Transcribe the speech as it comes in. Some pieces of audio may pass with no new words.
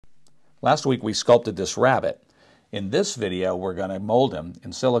Last week we sculpted this rabbit. In this video we're going to mold him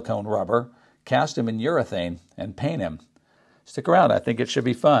in silicone rubber, cast him in urethane, and paint him. Stick around, I think it should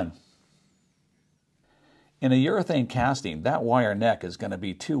be fun. In a urethane casting, that wire neck is going to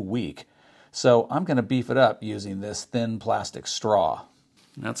be too weak, so I'm going to beef it up using this thin plastic straw.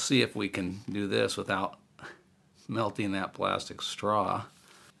 Let's see if we can do this without melting that plastic straw.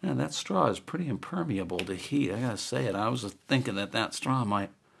 Yeah, that straw is pretty impermeable to heat, I gotta say it. I was thinking that that straw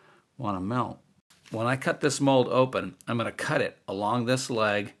might want to melt. When I cut this mold open, I'm going to cut it along this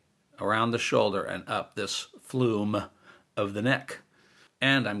leg, around the shoulder, and up this flume of the neck.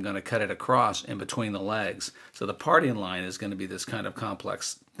 And I'm going to cut it across in between the legs. So the parting line is going to be this kind of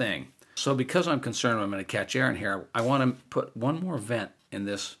complex thing. So because I'm concerned I'm going to catch air in here, I want to put one more vent in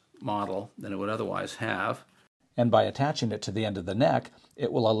this model than it would otherwise have. And by attaching it to the end of the neck,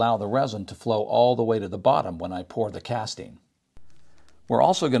 it will allow the resin to flow all the way to the bottom when I pour the casting. We're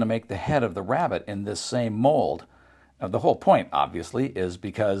also going to make the head of the rabbit in this same mold. The whole point, obviously, is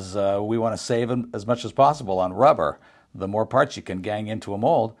because we want to save as much as possible on rubber. The more parts you can gang into a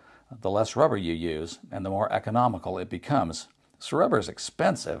mold, the less rubber you use, and the more economical it becomes. So rubber is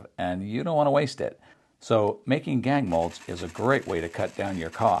expensive, and you don't want to waste it. So making gang molds is a great way to cut down your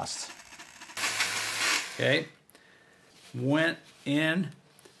costs. Okay, went in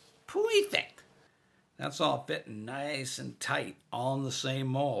perfect. That's all fitting nice and tight, all in the same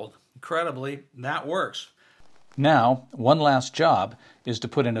mold. Incredibly, that works. Now, one last job is to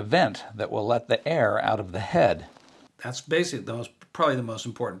put in a vent that will let the air out of the head. That's basically probably the most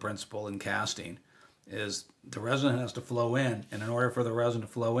important principle in casting, is the resin has to flow in, and in order for the resin to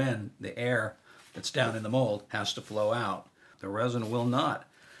flow in, the air that's down in the mold has to flow out. The resin will not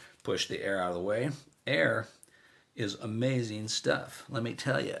push the air out of the way. Air is amazing stuff, let me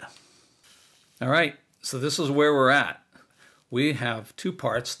tell you. All right, so this is where we're at. We have two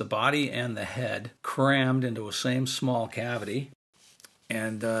parts, the body and the head, crammed into a same small cavity.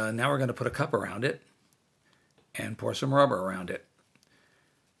 And now we're going to put a cup around it and pour some rubber around it.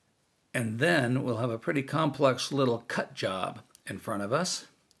 And then we'll have a pretty complex little cut job in front of us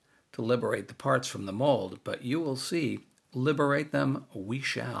to liberate the parts from the mold. But you will see, liberate them we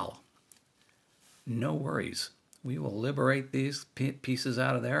shall. No worries. We will liberate these pieces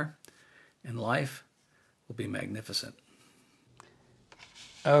out of there, and life will be magnificent.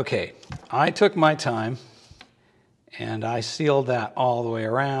 Okay, I took my time and I sealed that all the way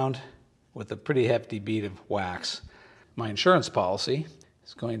around with a pretty hefty bead of wax. My insurance policy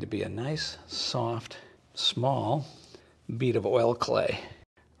is going to be a nice, soft, small bead of oil clay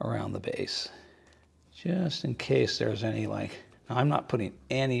around the base, just in case there's any now, I'm not putting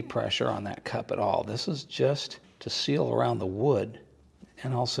any pressure on that cup at all. This is just to seal around the wood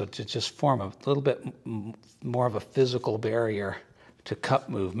and also to just form a little bit more of a physical barrier to cup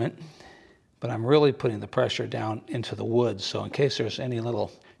movement. But I'm really putting the pressure down into the wood, so in case there's any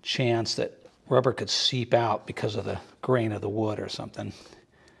little chance that rubber could seep out because of the grain of the wood or something.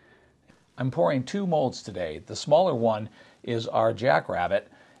 I'm pouring two molds today. The smaller one is our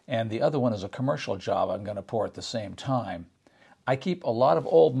jackrabbit, and the other one is a commercial job I'm going to pour at the same time. I keep a lot of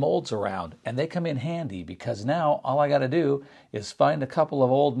old molds around, and they come in handy because now all I got to do is find a couple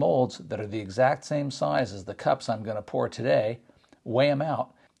of old molds that are the exact same size as the cups I'm going to pour today, weigh them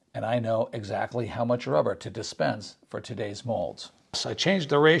out, and I know exactly how much rubber to dispense for today's molds. So I changed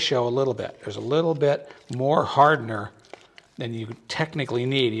the ratio a little bit. There's a little bit more hardener than you technically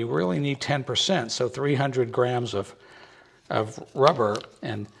need. You really need 10%, so 300 grams of rubber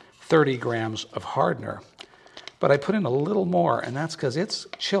and 30 grams of hardener. But I put in a little more, and that's because it's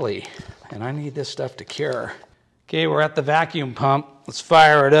chilly, and I need this stuff to cure. Okay, we're at the vacuum pump. Let's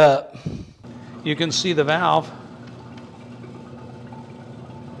fire it up. You can see the valve.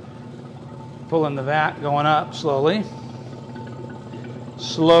 Pulling the vat, going up slowly.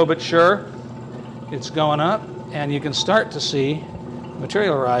 Slow but sure, it's going up, and you can start to see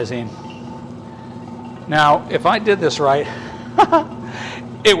material rising. Now, if I did this right,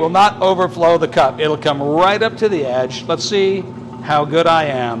 it will not overflow the cup. It'll come right up to the edge. Let's see how good I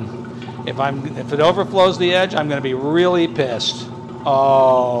am. If it overflows the edge, I'm going to be really pissed.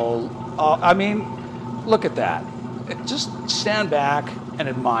 I mean, look at that. Just stand back and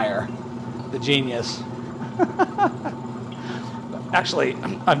admire the genius. Actually,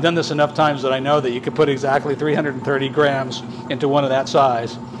 I've done this enough times that I know that you can put exactly 330 grams into one of that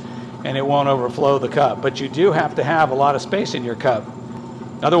size and it won't overflow the cup. But you do have to have a lot of space in your cup.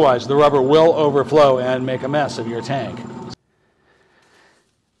 Otherwise, the rubber will overflow and make a mess of your tank.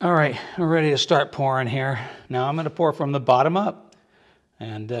 All right, we're ready to start pouring here. Now I'm going to pour from the bottom up.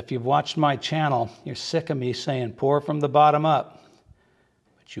 And if you've watched my channel, you're sick of me saying pour from the bottom up.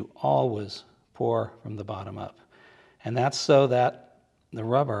 but you always pour from the bottom up. And that's so that the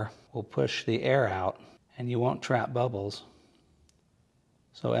rubber will push the air out and you won't trap bubbles.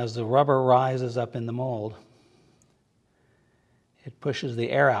 So as the rubber rises up in the mold, it pushes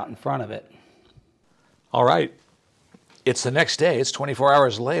the air out in front of it. All right, it's the next day, it's 24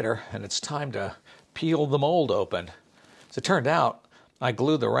 hours later, and it's time to peel the mold open. As it turned out, I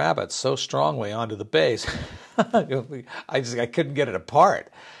glued the rabbet so strongly onto the base, I couldn't get it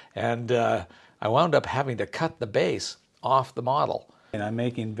apart. And I wound up having to cut the base off the model. And I'm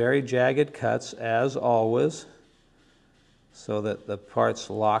making very jagged cuts, as always, so that the parts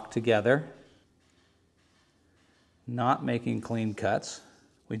lock together. Not making clean cuts.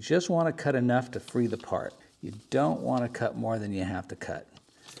 We just want to cut enough to free the part. You don't want to cut more than you have to cut.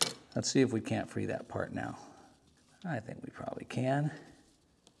 Let's see if we can't free that part now. I think we probably can.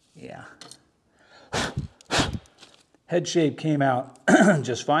 Yeah. Head shape came out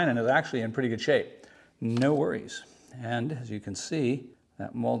just fine and is actually in pretty good shape. No worries. And as you can see,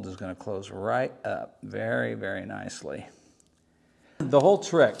 that mold is going to close right up very, very nicely. The whole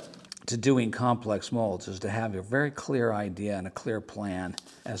trick to doing complex molds is to have a very clear idea and a clear plan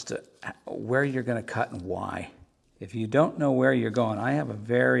as to where you're going to cut and why. If you don't know where you're going, I have a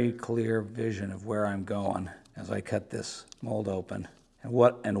very clear vision of where I'm going as I cut this mold open and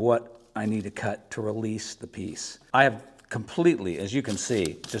what I need to cut to release the piece. I have completely, as you can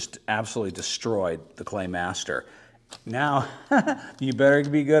see, just absolutely destroyed the Clay Master. Now, you better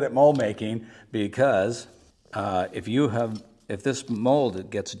be good at mold making, because if this mold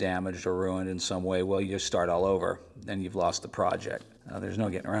gets damaged or ruined in some way, well, you start all over. Then you've lost the project. There's no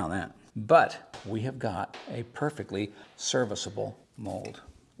getting around that. But we have got a perfectly serviceable mold.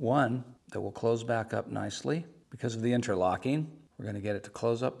 One that will close back up nicely because of the interlocking. We're going to get it to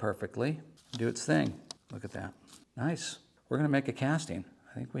close up perfectly, do its thing. Look at that. Nice. We're going to make a casting.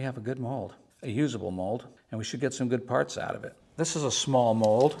 I think we have a good mold, a usable mold, and we should get some good parts out of it. This is a small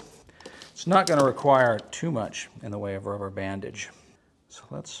mold. It's not going to require too much in the way of rubber bandage. So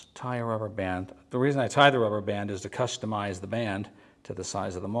let's tie a rubber band. The reason I tie the rubber band is to customize the band to the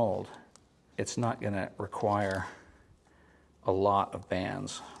size of the mold. It's not going to require a lot of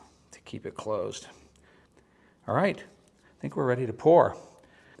bands to keep it closed. All right, I think we're ready to pour.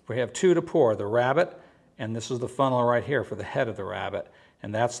 We have two to pour, the rabbet, and this is the funnel right here for the head of the rabbet.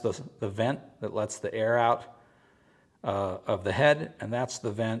 And that's the vent that lets the air out of the head, and that's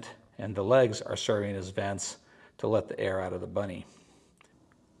the vent, and the legs are serving as vents to let the air out of the bunny.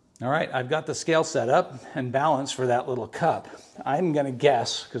 All right, I've got the scale set up and balanced for that little cup. I'm gonna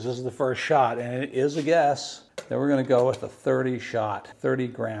guess, because this is the first shot, and it is a guess, that we're gonna go with a 30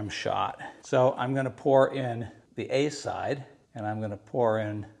 gram shot. So I'm gonna pour in the A side, and I'm gonna pour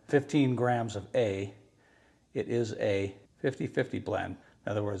in 15 grams of A. It is a 50-50 blend.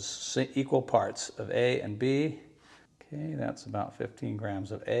 In other words, equal parts of A and B. Okay, that's about 15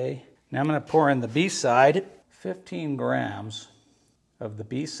 grams of A. Now I'm gonna pour in the B side, 15 grams of the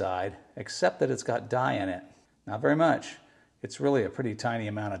B side, except that it's got dye in it. Not very much. It's really a pretty tiny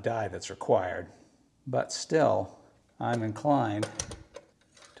amount of dye that's required. But still, I'm inclined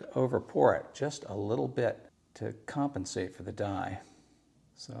to overpour it just a little bit to compensate for the dye.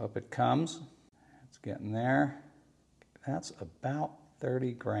 So up it comes. It's getting there. That's about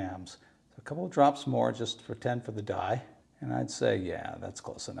 30 grams. So a couple of drops more just to pretend for the dye. And I'd say, yeah, that's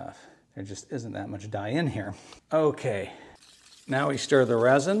close enough. There just isn't that much dye in here. Okay. Now we stir the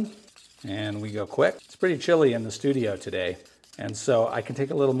resin and we go quick. It's pretty chilly in the studio today, and so I can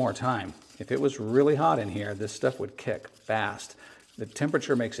take a little more time. If it was really hot in here, this stuff would kick fast. The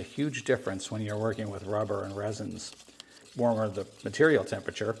temperature makes a huge difference when you're working with rubber and resins. The warmer the material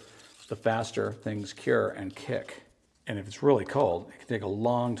temperature, the faster things cure and kick. And if it's really cold, it can take a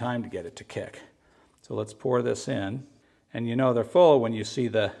long time to get it to kick. So let's pour this in. And you know they're full when you see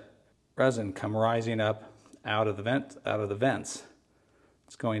the resin come rising up out of the vents.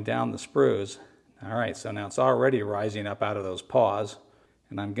 It's going down the sprues. All right, so now it's already rising up out of those paws,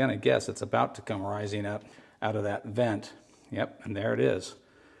 and I'm gonna guess it's about to come rising up out of that vent. Yep, and there it is.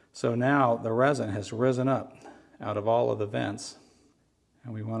 So now the resin has risen up out of all of the vents,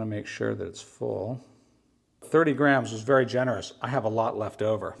 and we wanna make sure that it's full. 30 grams was very generous. I have a lot left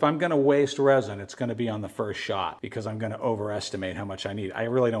over. If I'm gonna waste resin, it's gonna be on the first shot because I'm gonna overestimate how much I need. I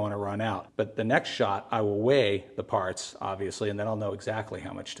really don't wanna run out. But the next shot, I will weigh the parts, obviously, and then I'll know exactly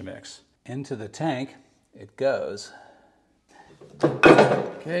how much to mix. Into the tank it goes.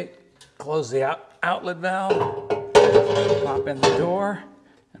 Okay, close the outlet valve, pop in the door,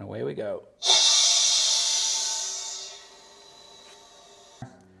 and away we go.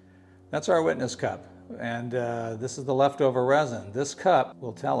 That's our witness cup. And this is the leftover resin. This cup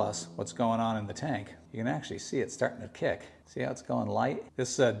will tell us what's going on in the tank. You can actually see it starting to kick. See how it's going light?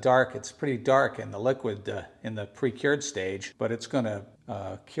 This dark, it's pretty dark in the liquid, in the pre-cured stage, but it's going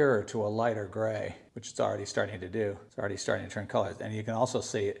to cure to a lighter gray, which it's already starting to do. It's already starting to turn colors. And you can also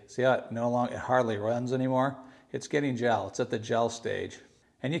see it. See how it hardly runs anymore? It's getting gel. It's at the gel stage.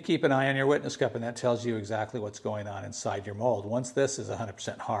 And you keep an eye on your witness cup, and that tells you exactly what's going on inside your mold. Once this is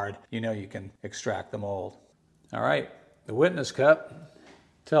 100% hard, you know you can extract the mold. All right, the witness cup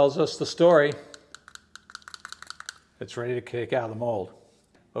tells us the story. It's ready to kick out of the mold.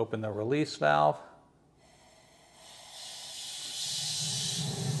 Open the release valve.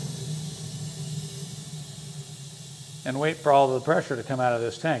 And wait for all the pressure to come out of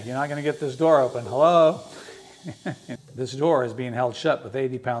this tank. You're not going to get this door open. Hello? This door is being held shut with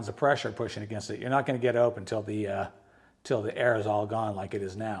 80 pounds of pressure pushing against it. You're not going to get it open till the air is all gone like it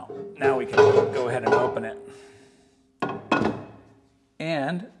is now. Now we can go ahead and open it.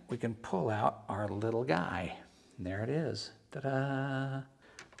 And we can pull out our little guy. And there it is. Ta-da!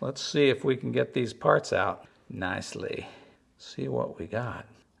 Let's see if we can get these parts out nicely. See what we got.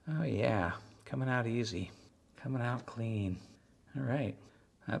 Oh yeah, coming out easy. Coming out clean. All right,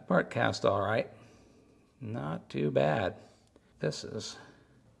 that part cast all right. Not too bad. This is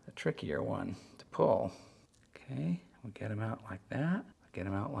the trickier one to pull. Okay, we'll get him out like that. Get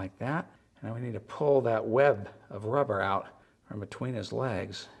him out like that. And now we need to pull that web of rubber out from between his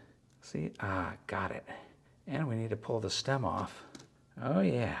legs. See? Ah, got it. And we need to pull the stem off. Oh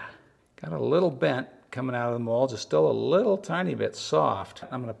yeah. Got a little bent coming out of the mold, just still a little tiny bit soft.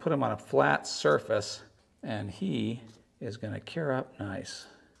 I'm going to put him on a flat surface, and he is going to cure up nice.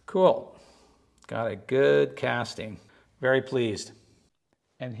 Cool. Got a good casting. Very pleased.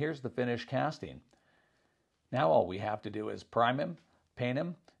 And here's the finished casting. Now all we have to do is prime him, paint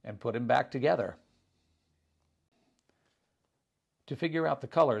him, and put him back together. To figure out the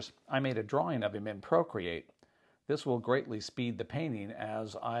colors, I made a drawing of him in Procreate. This will greatly speed the painting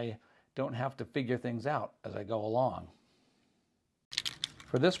as I don't have to figure things out as I go along.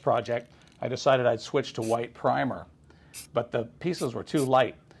 For this project, I decided I'd switch to white primer, but the pieces were too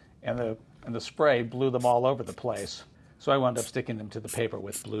light and the spray blew them all over the place. So I wound up sticking them to the paper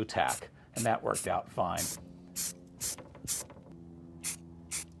with blue tack, and that worked out fine.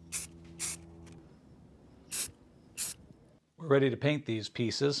 We're ready to paint these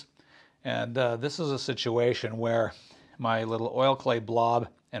pieces, and this is a situation where my little oil clay blob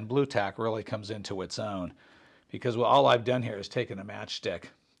and blue tack really comes into its own, because all I've done here is taken a matchstick,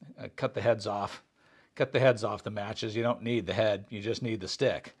 cut the heads off the matches. You don't need the head, you just need the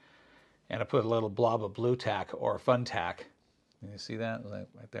stick. And I put a little blob of blue tack or fun tack. Can you see that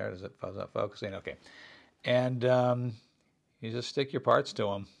right there? Is it focusing? Okay. And you just stick your parts to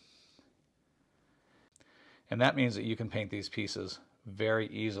them. And that means that you can paint these pieces very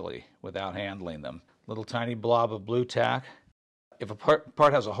easily without handling them. Little tiny blob of blue tack. If a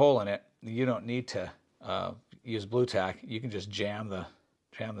part has a hole in it, you don't need to use blue tack. You can just jam the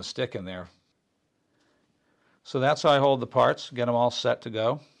stick in there. So that's how I hold the parts, get them all set to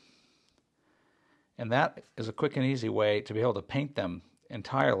go. And that is a quick and easy way to be able to paint them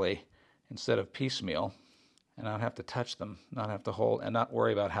entirely instead of piecemeal, and not have to touch them, not have to hold, and not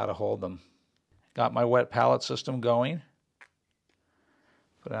worry about how to hold them. Got my wet palette system going.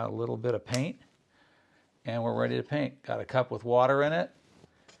 Put out a little bit of paint, and we're ready to paint. Got a cup with water in it.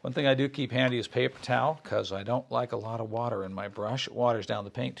 One thing I do keep handy is paper towel, because I don't like a lot of water in my brush. It waters down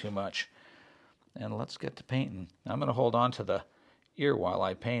the paint too much. And let's get to painting. I'm going to hold on to the ear while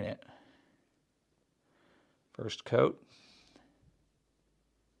I paint it. First coat.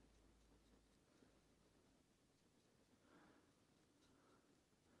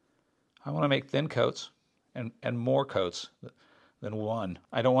 I want to make thin coats and more coats than one.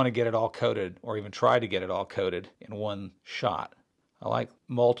 I don't want to get it all coated or even try to get it all coated in one shot. I like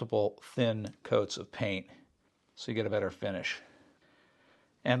multiple thin coats of paint so you get a better finish.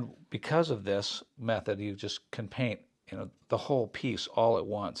 And because of this method, you just can paint, the whole piece all at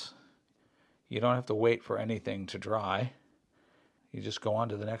once. You don't have to wait for anything to dry. You just go on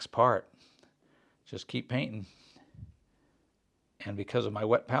to the next part. Just keep painting. And because of my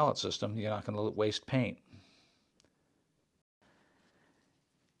wet palette system, you're not going to waste paint.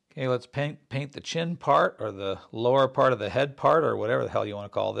 Okay, let's paint the chin part, or the lower part of the head part, or whatever the hell you want to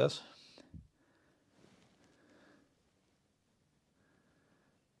call this.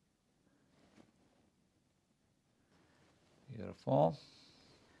 Beautiful.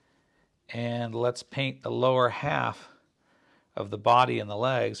 And let's paint the lower half of the body and the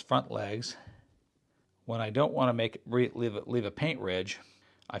legs, front legs. When I don't want to leave a paint ridge,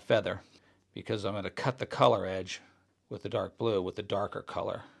 I feather. because I'm going to cut the color edge with the dark blue with the darker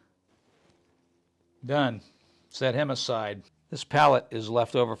color. Done. Set him aside. This palette is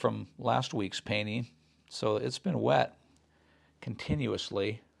left over from last week's painting, so it's been wet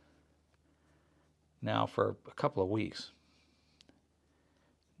continuously now for a couple of weeks.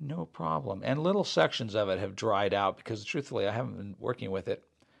 No problem. And little sections of it have dried out because truthfully I haven't been working with it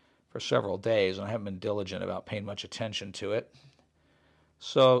for several days and I haven't been diligent about paying much attention to it.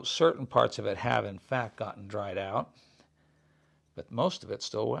 So certain parts of it have in fact gotten dried out, but most of it's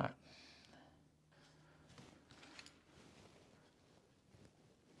still wet.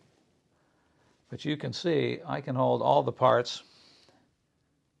 But you can see I can hold all the parts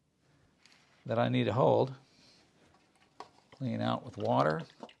that I need to hold. Clean out with water.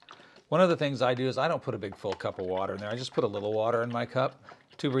 One of the things I do is I don't put a big full cup of water in there. I just put a little water in my cup.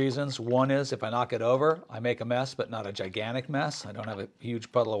 Two reasons. One is if I knock it over, I make a mess, but not a gigantic mess. I don't have a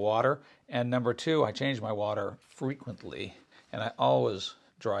huge puddle of water. And number two, I change my water frequently. And I always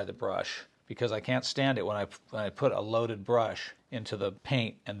dry the brush because I can't stand it when I put a loaded brush into the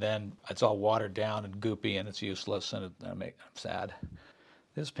paint and then it's all watered down and goopy and it's useless and I'm sad.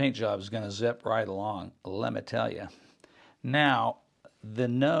 This paint job is going to zip right along, let me tell you. Now, the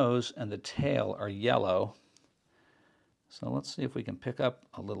nose and the tail are yellow, so let's see if we can pick up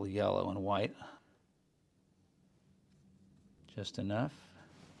a little yellow and white. Just enough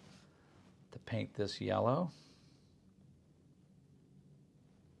to paint this yellow.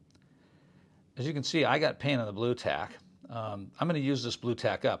 As you can see, I got paint on the blue tack. I'm going to use this blue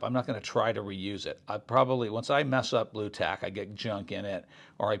tack up. I'm not going to try to reuse it. I probably, once I mess up blue tack, I get junk in it,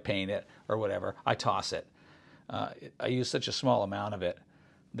 or I paint it, or whatever, I toss it. I use such a small amount of it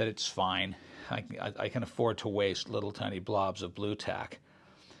that it's fine. I can afford to waste little tiny blobs of blue tack.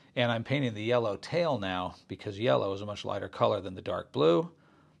 And I'm painting the yellow tail now because yellow is a much lighter color than the dark blue,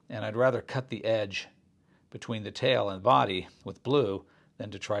 and I'd rather cut the edge between the tail and body with blue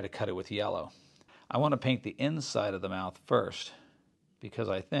than to try to cut it with yellow. I want to paint the inside of the mouth first because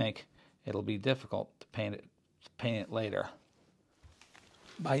I think it'll be difficult to paint it later.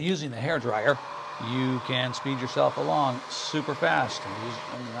 By using the hairdryer, you can speed yourself along super fast.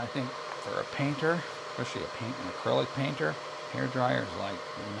 I think for a painter, especially an acrylic painter, hairdryer is like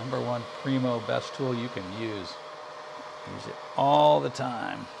the #1 primo best tool you can use. Use it all the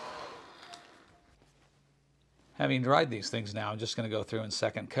time. Having dried these things now, I'm just going to go through and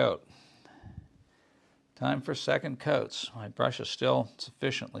second coat. Time for second coats. My brush is still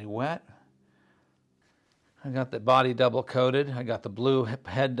sufficiently wet. I got the body double coated. I got the blue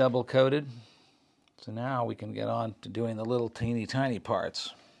head double coated. So now we can get on to doing the little teeny tiny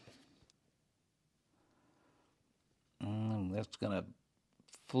parts. That's going to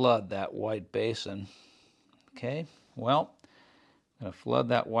flood that white basin. Okay, well, I'm going to flood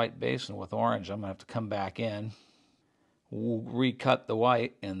that white basin with orange. I'm going to have to come back in. We'll recut the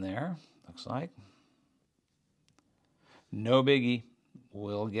white in there, looks like. No biggie,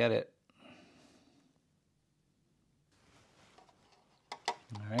 we'll get it.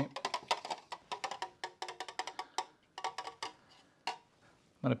 All right.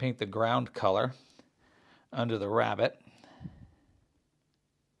 I'm going to paint the ground color under the rabbit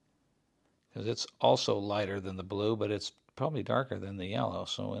because it's also lighter than the blue, but it's probably darker than the yellow,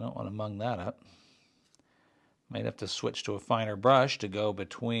 so we don't want to mung that up. Might have to switch to a finer brush to go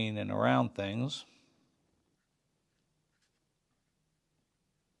between and around things.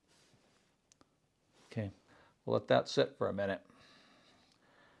 Okay, we'll let that sit for a minute.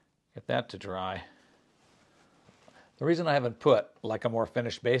 Get that to dry. The reason I haven't put like a more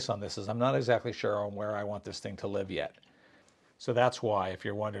finished base on this is I'm not exactly sure on where I want this thing to live yet. So that's why, if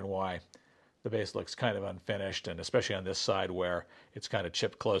you're wondering why the base looks kind of unfinished, and especially on this side where it's kind of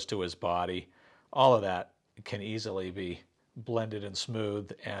chipped close to his body, all of that can easily be blended and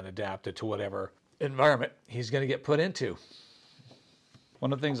smoothed and adapted to whatever environment he's going to get put into.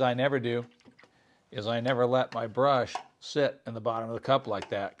 One of the things I never do is I never let my brush sit in the bottom of the cup like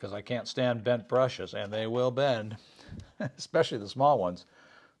that because I can't stand bent brushes, and they will bend, especially the small ones.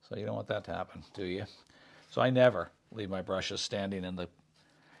 So you don't want that to happen, do you? So I never leave my brushes standing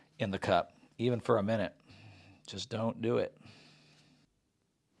in the cup, even for a minute. Just don't do it.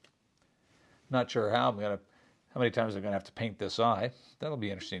 Not sure how many times I'm gonna have to paint this eye. That'll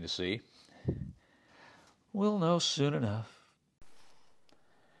be interesting to see. We'll know soon enough.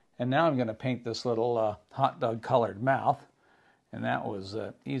 And now I'm going to paint this little hot dog colored mouth, and that was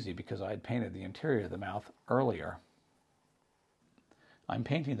easy because I had painted the interior of the mouth earlier. I'm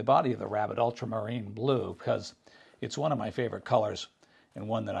painting the body of the rabbit ultramarine blue because it's one of my favorite colors and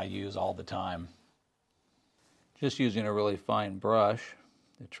one that I use all the time. Just using a really fine brush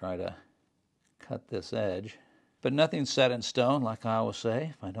to try to cut this edge. But nothing's set in stone, like I always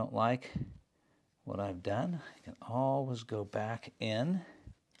say. If I don't like what I've done, I can always go back in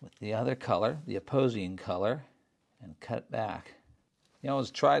with the other color, the opposing color, and cut back. You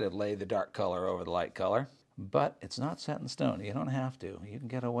always try to lay the dark color over the light color, but it's not set in stone. You don't have to. You can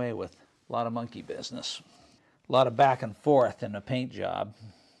get away with a lot of monkey business. A lot of back and forth in a paint job.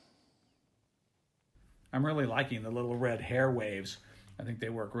 I'm really liking the little red hair waves. I think they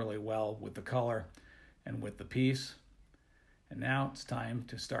work really well with the color and with the piece. And now it's time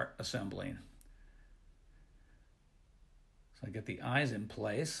to start assembling. So I get the eyes in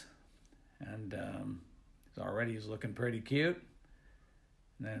place, and he's looking pretty cute.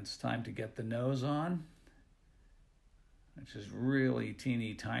 And then it's time to get the nose on, which is really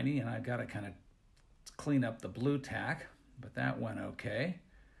teeny tiny, and I've got to kind of clean up the blue tack, but that went okay.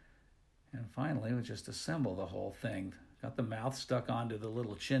 And finally, we just assemble the whole thing. Got the mouth stuck onto the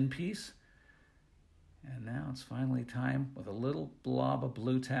little chin piece. And now it's finally time, with a little blob of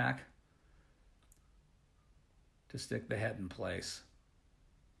blue tack, to stick the head in place.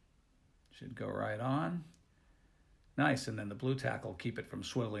 Should go right on. Nice, and then the blue tack will keep it from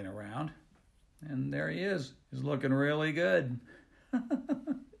swiveling around. And there he is. He's looking really good.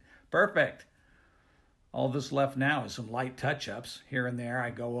 Perfect. All this left now is some light touch-ups. Here and there I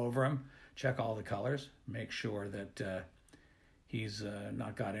go over them, check all the colors, make sure that he's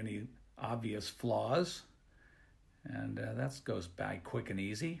not got any obvious flaws. And that goes by quick and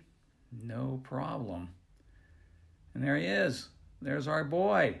easy. No problem. And there he is. There's our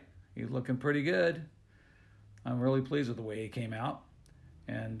boy. He's looking pretty good. I'm really pleased with the way he came out.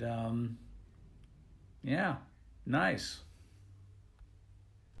 And yeah, nice.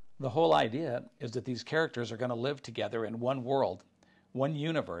 The whole idea is that these characters are going to live together in one world, one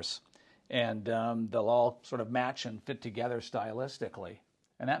universe, and they'll all sort of match and fit together stylistically.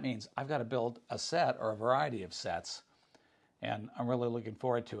 And that means I've got to build a set or a variety of sets, and I'm really looking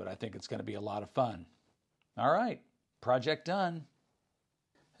forward to it. I think it's going to be a lot of fun. All right, project done.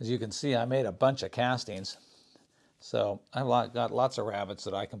 As you can see, I made a bunch of castings, so I've got lots of rabbits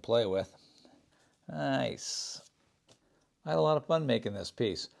that I can play with. Nice. I had a lot of fun making this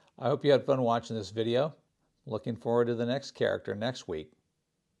piece. I hope you had fun watching this video. Looking forward to the next character next week.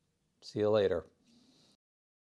 See you later.